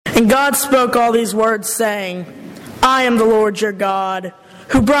And God spoke all these words, saying, I am the Lord your God,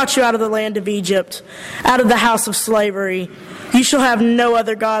 who brought you out of the land of Egypt, out of the house of slavery. You shall have no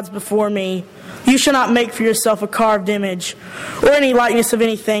other gods before me. You shall not make for yourself a carved image, or any likeness of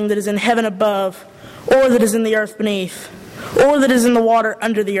anything that is in heaven above, or that is in the earth beneath, or that is in the water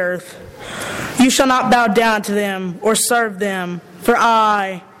under the earth. You shall not bow down to them or serve them, for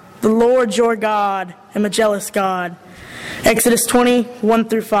I, the Lord your God, am a jealous God. Exodus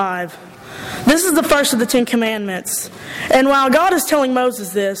 20:1-5. This is the first of the 10 Commandments. And while God is telling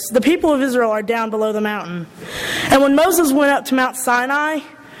Moses this, the people of Israel are down below the mountain. And when Moses went up to Mount Sinai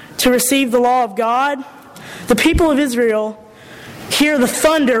to receive the law of God, the people of Israel hear the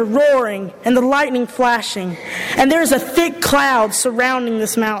thunder roaring and the lightning flashing. And there's a thick cloud surrounding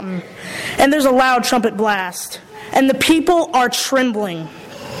this mountain. And there's a loud trumpet blast. And the people are trembling.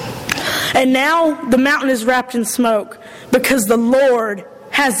 And now the mountain is wrapped in smoke because the Lord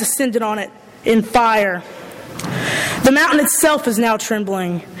has descended on it in fire. The mountain itself is now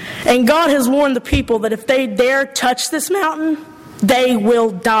trembling. And God has warned the people that if they dare touch this mountain, they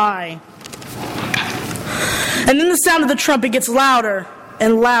will die. And then the sound of the trumpet gets louder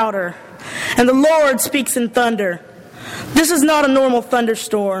and louder. And the Lord speaks in thunder. This is not a normal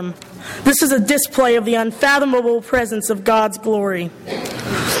thunderstorm. This is a display of the unfathomable presence of God's glory.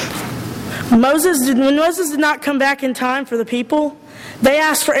 When Moses did not come back in time for the people, they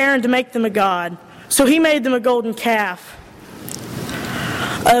asked for Aaron to make them a god. So he made them a golden calf,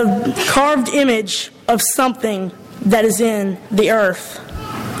 a carved image of something that is in the earth,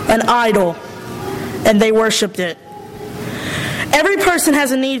 an idol, and they worshipped it. Every person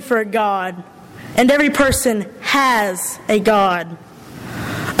has a need for a god, and every person has a god.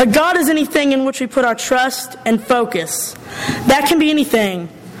 A god is anything in which we put our trust and focus. That can be anything: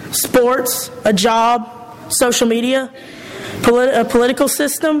 sports, a job, social media, a political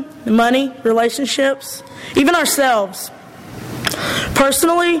system, money, relationships, even ourselves.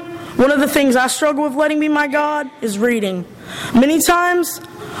 Personally, one of the things I struggle with letting be my God is reading. Many times,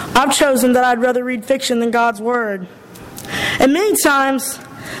 I've chosen that I'd rather read fiction than God's Word. And many times,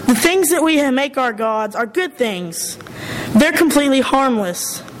 the things that we make our gods are good things. They're completely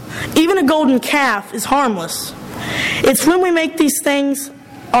harmless. Even a golden calf is harmless. It's when we make these things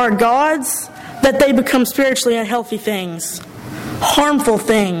our gods that they become spiritually unhealthy things, harmful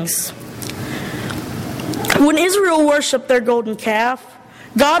things. When Israel worshipped their golden calf,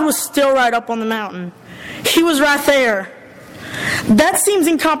 God was still right up on the mountain. He was right there. That seems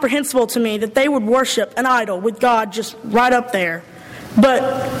incomprehensible to me, that they would worship an idol with God just right up there. But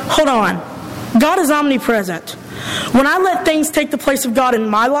hold on. God is omnipresent. When I let things take the place of God in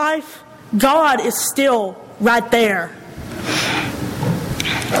my life, God is still right there.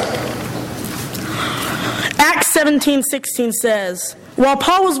 Acts 17:16 says, while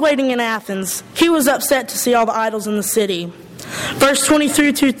Paul was waiting in Athens, he was upset to see all the idols in the city. Verse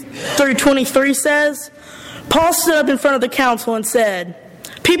 23 through 23 says, Paul stood up in front of the council and said,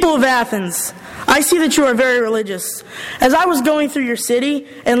 people of Athens, I see that you are very religious. As I was going through your city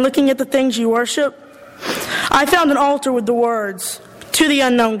and looking at the things you worship, I found an altar with the words, to the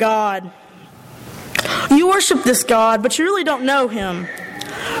unknown God. You worship this God, but you really don't know him.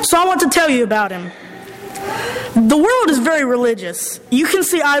 So I want to tell you about him. The world is very religious. You can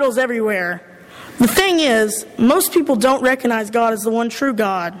see idols everywhere. The thing is, most people don't recognize God as the one true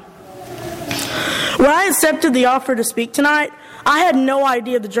God. When I accepted the offer to speak tonight, I had no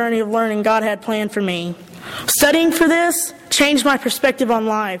idea the journey of learning God had planned for me. Studying for this changed my perspective on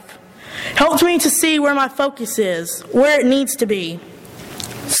life. Helped me to see where my focus is, where it needs to be.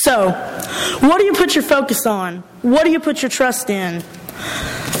 So, what do you put your focus on? What do you put your trust in?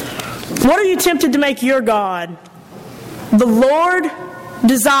 What are you tempted to make your God? The Lord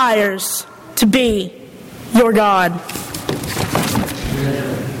desires to be your God.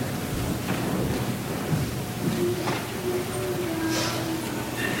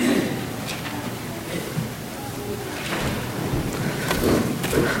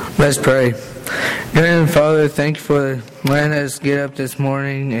 Let's pray. Dear Heavenly Father, thank you for letting us get up this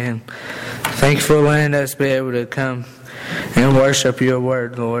morning, and thank you for letting us be able to come and worship your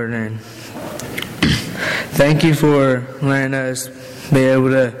word, Lord. And thank you for letting us be able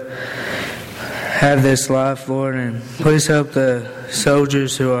to have this life, Lord. And please help the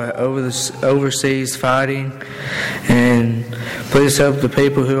soldiers who are overseas fighting, and please help the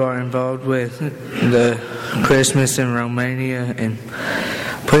people who are involved with the Christmas in Romania, and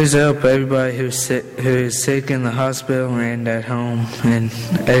please help everybody who is sick in the hospital and at home, and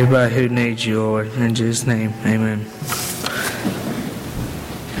everybody who needs you, Lord. In Jesus' name, amen.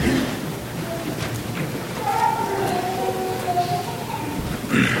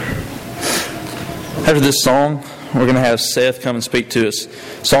 After this song, we're going to have Seth come and speak to us.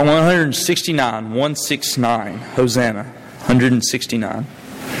 Psalm 169, Hosanna, 169.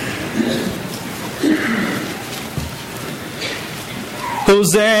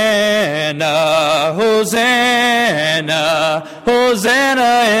 Hosanna, Hosanna,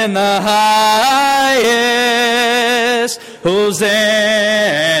 Hosanna in the highest.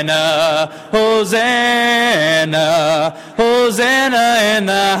 Hosanna, Hosanna, Hosanna in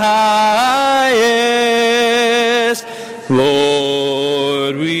the highest.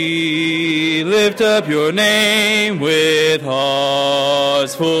 Lord, we lift up your name with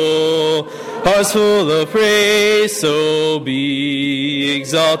hearts full of praise, so be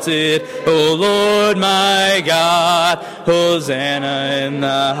exalted, O Lord my God. Hosanna in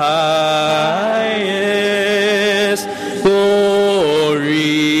the highest. Glory,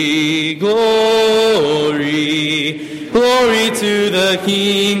 glory, glory to the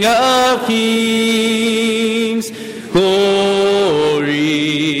King of Kings. Glory,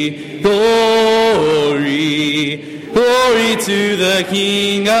 glory, glory to the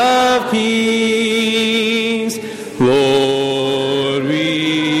King of Kings. Lord,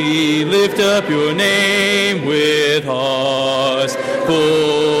 we lift up your name with hearts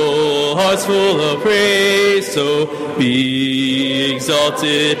full of praise, so be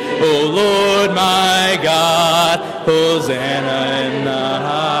exalted, O Lord my God. Hosanna in the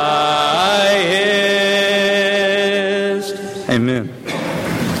highest. Amen.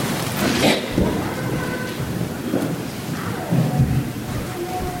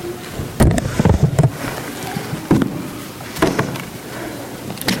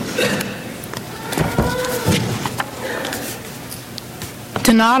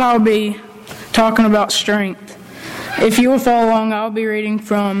 Tonight I'll be talking about strength. If you will follow along, I'll be reading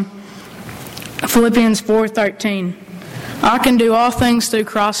from Philippians 4:13. I can do all things through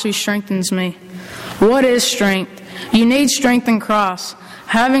Christ who strengthens me. What is strength? You need strength in Christ.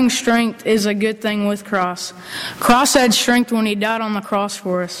 Having strength is a good thing with Christ. Christ had strength when He died on the cross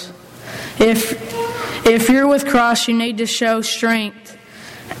for us. If you're with Christ, you need to show strength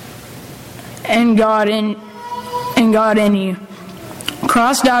and God in you.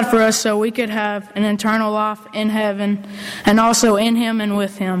 Christ died for us so we could have an eternal life in heaven and also in Him and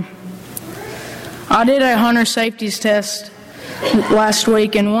with Him. I did a hunter safeties test last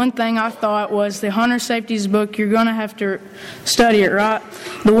week, and one thing I thought was the hunter safeties book, you're going to have to study it, right?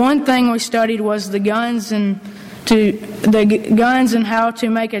 The one thing we studied was the guns and how to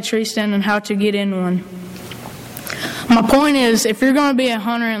make a tree stand and how to get in one. My point is, if you're going to be a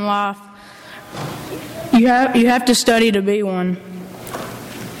hunter in life, you have to study to be one.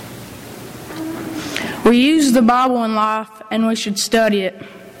 We use the Bible in life, and we should study it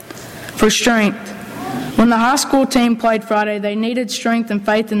for strength. When the high school team played Friday, they needed strength and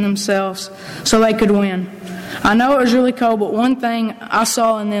faith in themselves so they could win. I know it was really cold, but one thing I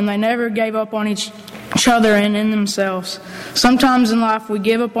saw in them, they never gave up on each other and in themselves. Sometimes in life we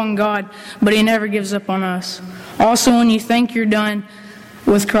give up on God, but He never gives up on us. Also, when you think you're done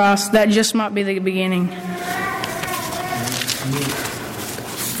with Christ, that just might be the beginning.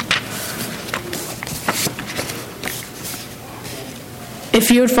 If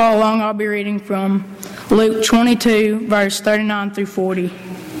you would follow along, I'll be reading from Luke 22, verse 39 through 40.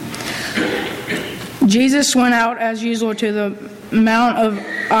 Jesus went out as usual to the Mount of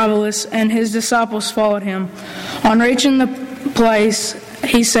Olives, and His disciples followed Him. On reaching the place,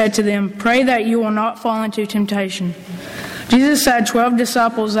 He said to them, "Pray that you will not fall into temptation." Jesus had 12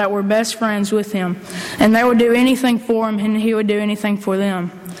 disciples that were best friends with Him, and they would do anything for Him, and He would do anything for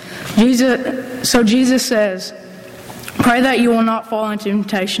them. So Jesus says, "Pray that you will not fall into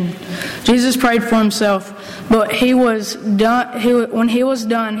temptation." Jesus prayed for Himself, but when He was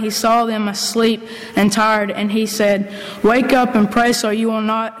done, He saw them asleep and tired, and He said, "Wake up and pray so you will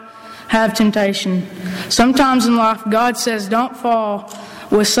not have temptation." Sometimes in life, God says, "Don't fall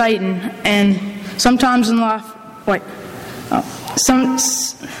with Satan," and sometimes in life,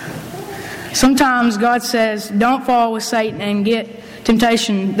 sometimes God says, "Don't fall with Satan and get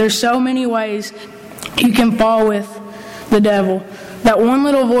temptation." There's so many ways you can fall with the devil. That one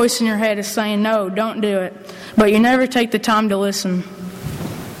little voice in your head is saying, "No, don't do it," but you never take the time to listen.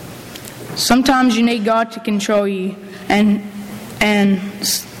 Sometimes you need God to control you, and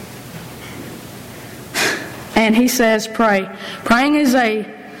He says, "Pray." Praying is a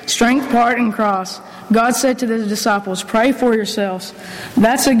strength part in Christ. God said to the disciples, "Pray for yourselves."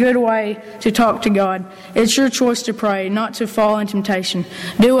 That's a good way to talk to God. It's your choice to pray, not to fall in temptation.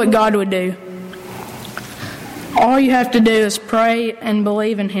 Do what God would do. All you have to do is pray and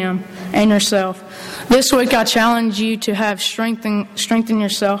believe in Him and yourself. This week I challenge you to have strength in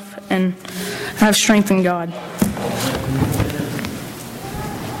yourself and have strength in God.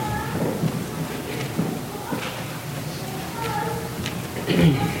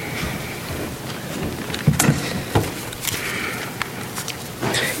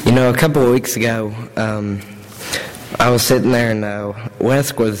 You know, a couple of weeks ago, I was sitting there and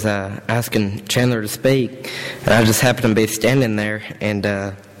Wes was asking Chandler to speak, and I just happened to be standing there, and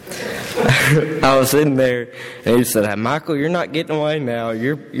I was sitting there, and he said, "Hey, Michael, you're not getting away now.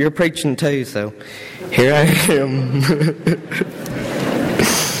 You're preaching too." So here I am.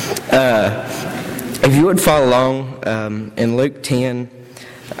 If you would follow along in Luke 10,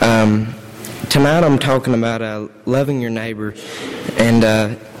 tonight I'm talking about loving your neighbor,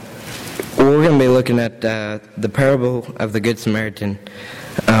 and we're going to be looking at the parable of the Good Samaritan.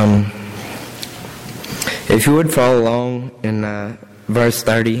 If you would follow along in verse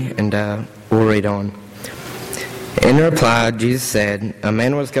 30, and we'll read on. In reply, Jesus said, "A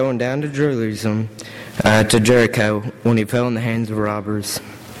man was going down to Jerusalem, to Jericho, when he fell in the hands of robbers.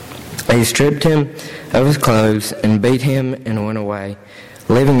 They stripped him of his clothes and beat him and went away,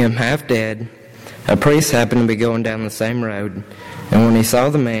 leaving him half dead. A priest happened to be going down the same road, and when he saw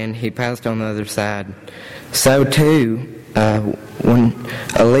the man, he passed on the other side. So too, when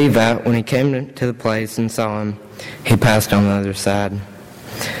a Levite, when he came to the place and saw him, he passed on the other side.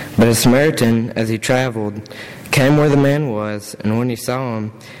 But a Samaritan, as he traveled, came where the man was, and when he saw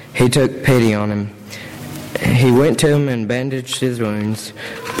him, he took pity on him. He went to him and bandaged his wounds,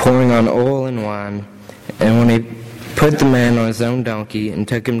 pouring on oil and wine. And when he put the man on his own donkey and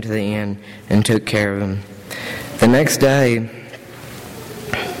took him to the inn and took care of him. The next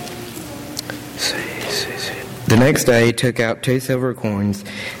day he took out 2 silver coins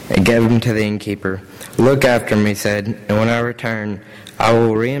and gave them to the innkeeper. 'Look after him,' he said, 'and when I return, I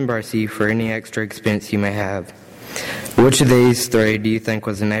will reimburse you for any extra expense you may have.' Which of these 3 do you think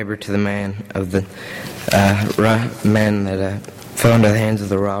was a neighbor to the man of the man that fell into the hands of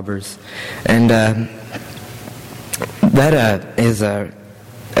the robbers?" And that is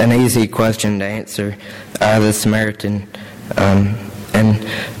an easy question to answer. The Samaritan. And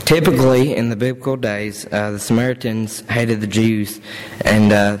typically in the biblical days, the Samaritans hated the Jews,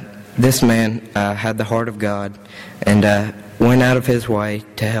 and this man had the heart of God and went out of his way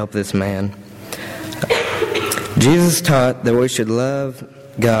to help this man. Jesus taught that we should love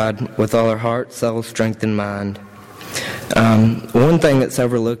God with all our heart, soul, strength, and mind. One thing that's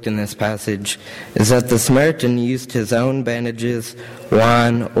overlooked in this passage is that the Samaritan used his own bandages,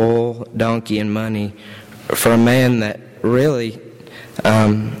 wine, oil, donkey, and money for a man that really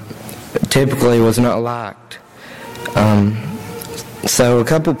typically was not liked. So a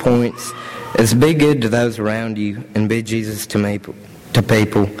couple points is be good to those around you and be Jesus to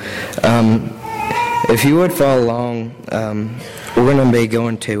people. If you would follow along, we're going to be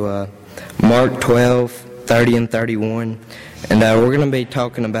going to Mark 12, 30 and 31, and we're going to be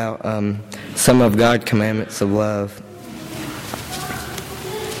talking about some of God's commandments of love.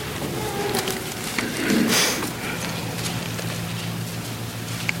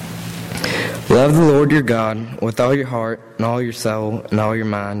 Love the Lord your God with all your heart and all your soul and all your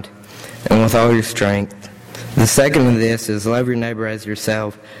mind and with all your strength. The second of this is love your neighbor as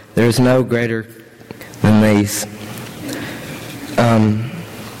yourself. There is no greater than these.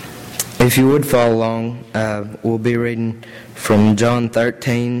 If you would follow along, we'll be reading from John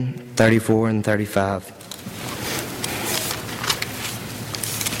 13, 34 and 35.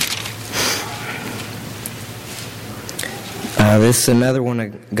 This is another one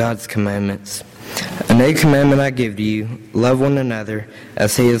of God's commandments. A new commandment I give to you, love one another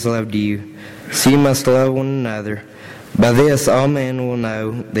as he has loved you. So you must love one another. By this all men will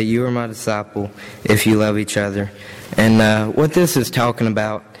know that you are my disciple if you love each other. And what this is talking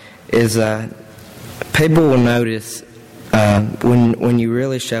about is people will notice when you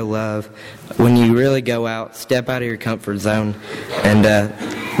really show love, when you really go out, step out of your comfort zone and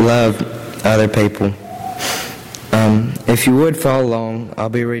love other people. If you would follow along, I'll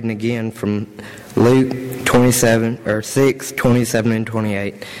be reading again from Luke 6, 27 and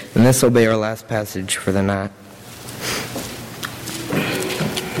 28. And this will be our last passage for the night.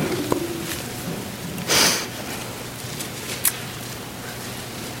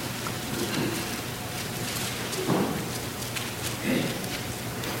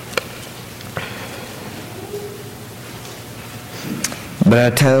 But I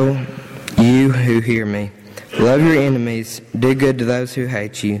tell you who hear me, love your enemies, do good to those who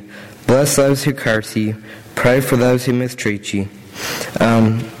hate you, bless those who curse you, pray for those who mistreat you.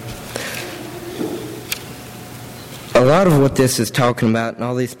 A lot of what this is talking about in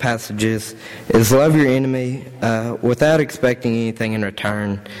all these passages is love your enemy without expecting anything in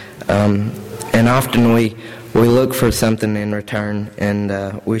return. And And often we look for something in return,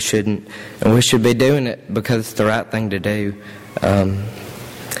 and we shouldn't. And we should be doing it because it's the right thing to do.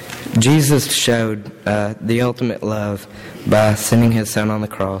 Jesus showed the ultimate love by sending His Son on the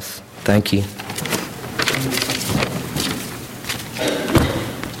cross. Thank you.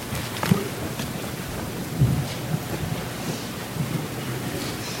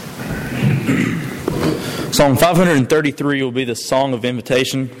 Song 533 will be the Song of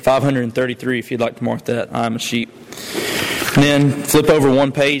Invitation. 533, if you'd like to mark that, I am a sheep. And then flip over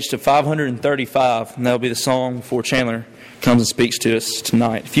one page to 535, and that'll be the song before Chandler comes and speaks to us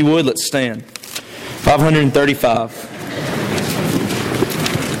tonight. If you would, let's stand. 535.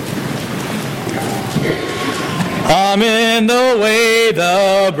 I'm in the way,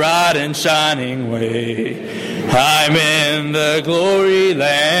 the bright and shining way. I'm in the glory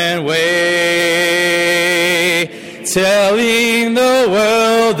land way, telling the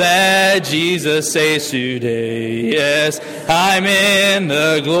world that Jesus saves today. Yes, I'm in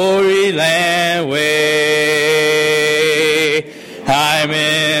the glory land way. I'm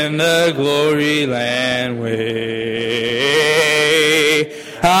in the glory land way.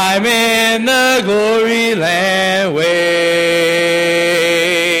 I'm in the glory land way.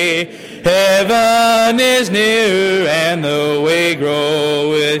 Heaven is near and the way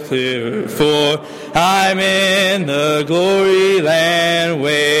groweth clear, for I'm in the glory land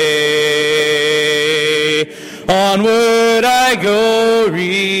way. Onward I go,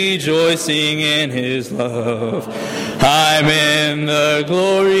 rejoicing in His love. I'm in the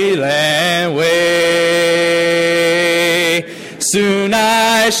glory land way. Soon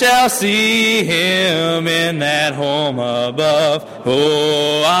I shall see Him in that home above.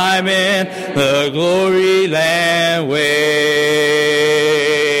 Oh, I'm in the glory land way.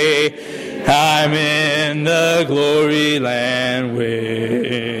 I'm in the glory land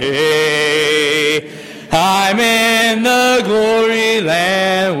way. I'm in the glory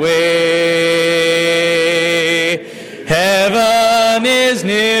land way. Heaven is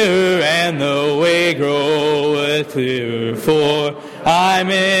near and the way groweth clear, for I'm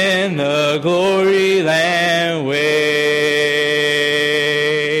in the glory land way.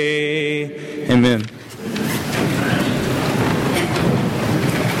 Amen.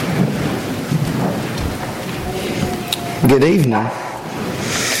 Good evening.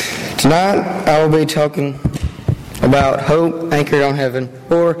 Tonight I will be talking about hope anchored on heaven,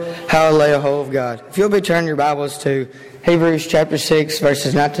 or how to lay a hold of God. If you'll be turning your Bibles to Hebrews chapter 6,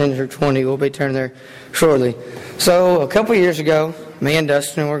 verses 19 through 20, we'll be turning there shortly. So a couple years ago, me and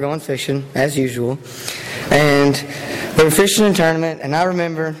Dustin were going fishing, as usual, and we were fishing in a tournament, and I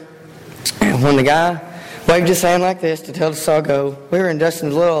remember when the guy waved his hand like this to tell us all go, we were in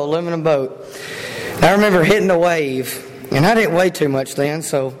Dustin's little aluminum boat. And I remember hitting a wave, and I didn't weigh too much then,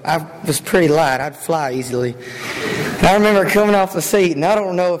 so I was pretty light. I'd fly easily. And I remember coming off the seat, and I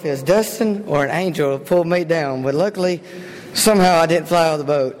don't know if it was Dustin or an angel that pulled me down, but luckily, somehow I didn't fly out of the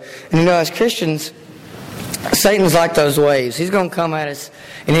boat. And you know, as Christians, Satan's like those waves. He's going to come at us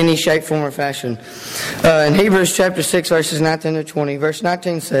in any shape, form, or fashion. In Hebrews chapter 6, verses 19 to 20, verse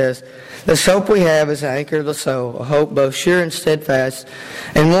 19 says, "This hope we have is the anchor of the soul, a hope both sure and steadfast,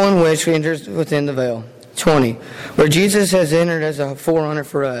 and one which enters within the veil." 20, where Jesus has entered as a forerunner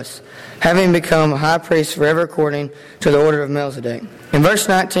for us, having become a high priest forever according to the order of Melchizedek. In verse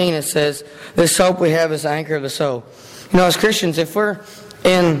 19 it says, "This hope we have is the anchor of the soul." You know, as Christians, if we're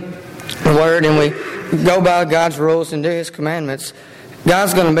in the Word and we go by God's rules and do His commandments,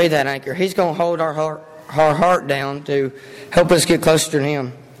 God's going to be that anchor. He's going to hold our heart down to help us get closer to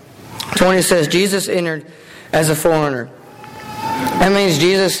Him. 20 says, Jesus entered as a forerunner. That means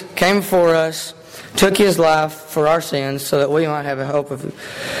Jesus came before us, took His life for our sins so that we might have a hope of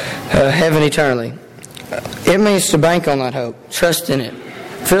heaven eternally. It means to bank on that hope, trust in it,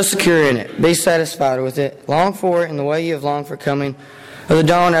 feel secure in it, be satisfied with it, long for it in the way you have longed for coming of the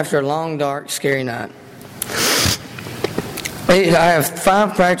dawn after a long, dark, scary night. I have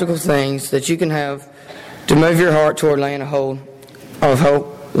 5 practical things that you can have to move your heart toward laying a hold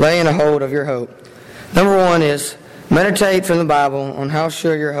of your hope. Number 1 is meditate from the Bible on how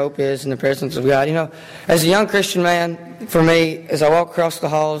sure your hope is in the presence of God. You know, as a young Christian man, for me, as I walk across the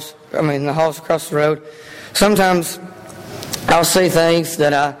halls across the road, sometimes I'll see things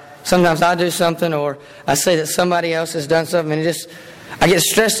that sometimes I do something, or I see that somebody else has done something, and I get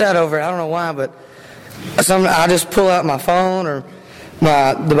stressed out over it. I don't know why, but I just pull out my phone or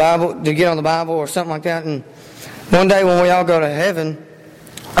the Bible to get on the Bible or something like that. And one day when we all go to heaven,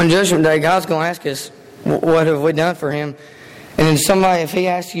 on Judgment Day, God's going to ask us, what have we done for Him? And then somebody, if He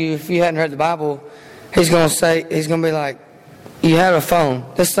asks you if you hadn't read the Bible, He's going to be like, you have a phone.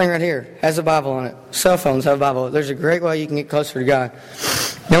 This thing right here has a Bible on it. Cell phones have a Bible. There's a great way you can get closer to God.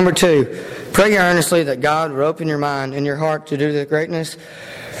 Number 2, pray earnestly that God will open your mind and your heart to do the greatness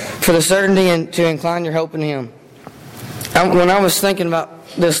for the certainty and to incline your hope in Him. When I was thinking about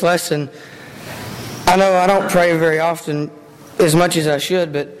this lesson, I know I don't pray very often as much as I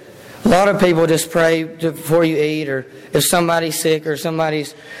should, but a lot of people just pray before you eat, or if somebody's sick or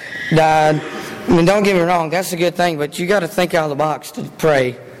somebody's died. I mean, don't get me wrong, that's a good thing, but you got to think out of the box to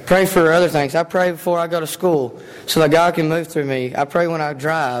pray. Pray for other things. I pray before I go to school so that God can move through me. I pray when I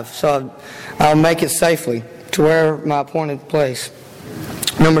drive so I'll make it safely to where my appointed place.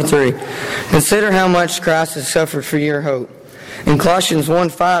 Number 3, consider how much Christ has suffered for your hope. In Colossians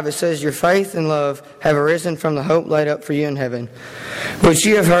 1:5 it says, your faith and love have arisen from the hope laid up for you in heaven, which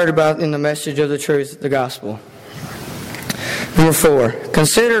you have heard about in the message of the truth, the gospel. Number 4,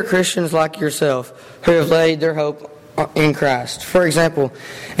 consider Christians like yourself who have laid their hope in Christ. For example,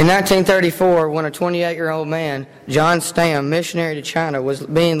 in 1934, when a 28-year-old man, John Stam, missionary to China, was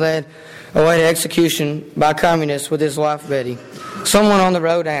being led away to execution by communists with his wife Betty, someone on the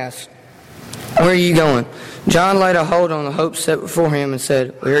road asked, where are you going? John laid a hold on the hope set before him and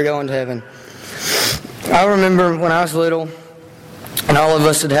said, we're going to heaven. I remember when I was little, and all of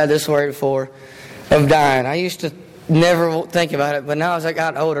us had had this worry before, of dying. I used to never think about it, but now as I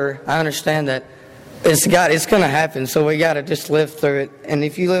got older, I understand that it's going to happen, so we got to just live through it. And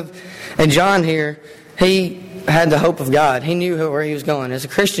if you live, and John here, he had the hope of God. He knew where he was going. As a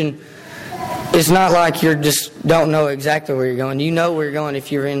Christian, it's not like you just don't know exactly where you're going. You know where you're going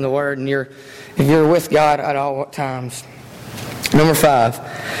if you're in the Word and if you're with God at all times. Number 5,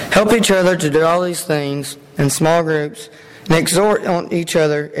 help each other to do all these things in small groups and exhort on each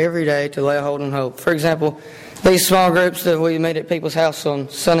other every day to lay a hold on hope. For example, these small groups that we meet at people's house on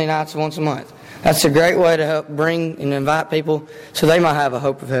Sunday nights once a month. That's a great way to help bring and invite people so they might have a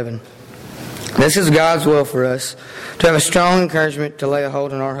hope of heaven. This is God's will for us, to have a strong encouragement to lay a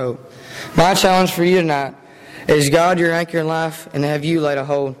hold on our hope. My challenge for you tonight is God your anchor in life, and have you laid a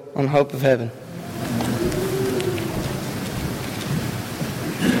hold on the hope of heaven.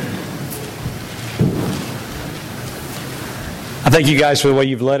 I thank you guys for the way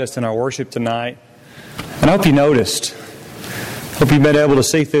you've led us in our worship tonight. And I hope you noticed. Hope you've been able to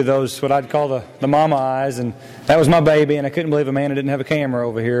see through those, what I'd call the mama eyes. And that was my baby, and I couldn't believe a man who didn't have a camera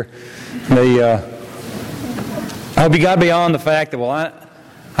over here. I hope you got beyond the fact that, well,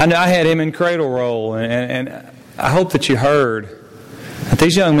 I had him in cradle roll. And I hope that you heard that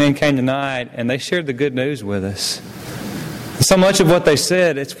these young men came tonight and they shared the good news with us. And so much of what they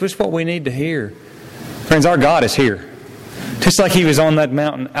said, it's just what we need to hear. Friends, our God is here. Just like He was on that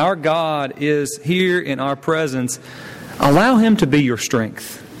mountain, our God is here in our presence. Allow Him to be your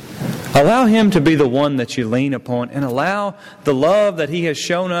strength. Allow Him to be the one that you lean upon, and allow the love that He has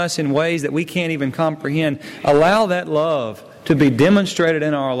shown us in ways that we can't even comprehend. Allow that love to be demonstrated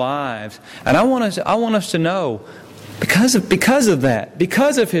in our lives. And I want us to know, because of that,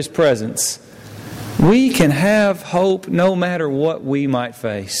 because of His presence, we can have hope no matter what we might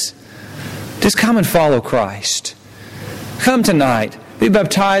face. Just come and follow Christ. Come tonight. Be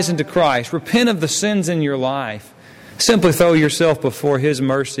baptized into Christ. Repent of the sins in your life. Simply throw yourself before His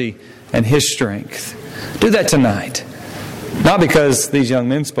mercy and His strength. Do that tonight. Not because these young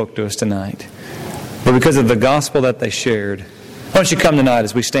men spoke to us tonight, but because of the gospel that they shared. Why don't you come tonight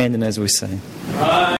as we stand and as we sing?